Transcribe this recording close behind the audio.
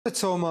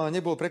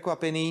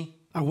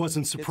I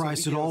wasn't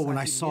surprised at all when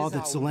I saw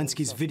that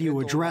Zelensky's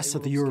video address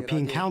at the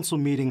European Council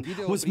meeting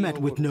was met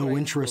with no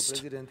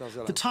interest.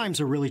 The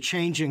times are really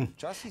changing.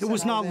 It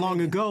was not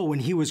long ago when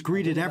he was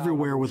greeted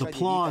everywhere with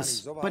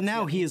applause, but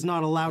now he is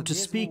not allowed to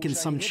speak in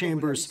some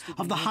chambers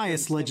of the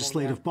highest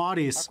legislative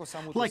bodies,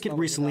 like it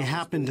recently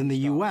happened in the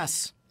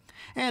US.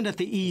 And at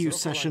the EU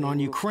session on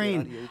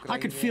Ukraine, I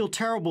could feel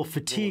terrible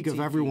fatigue of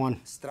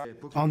everyone.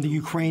 On the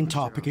Ukraine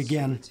topic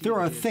again, there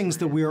are things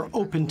that we are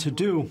open to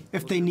do.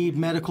 If they need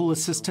medical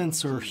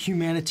assistance or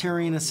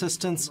humanitarian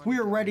assistance, we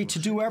are ready to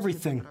do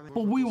everything,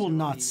 but we will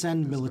not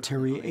send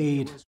military aid.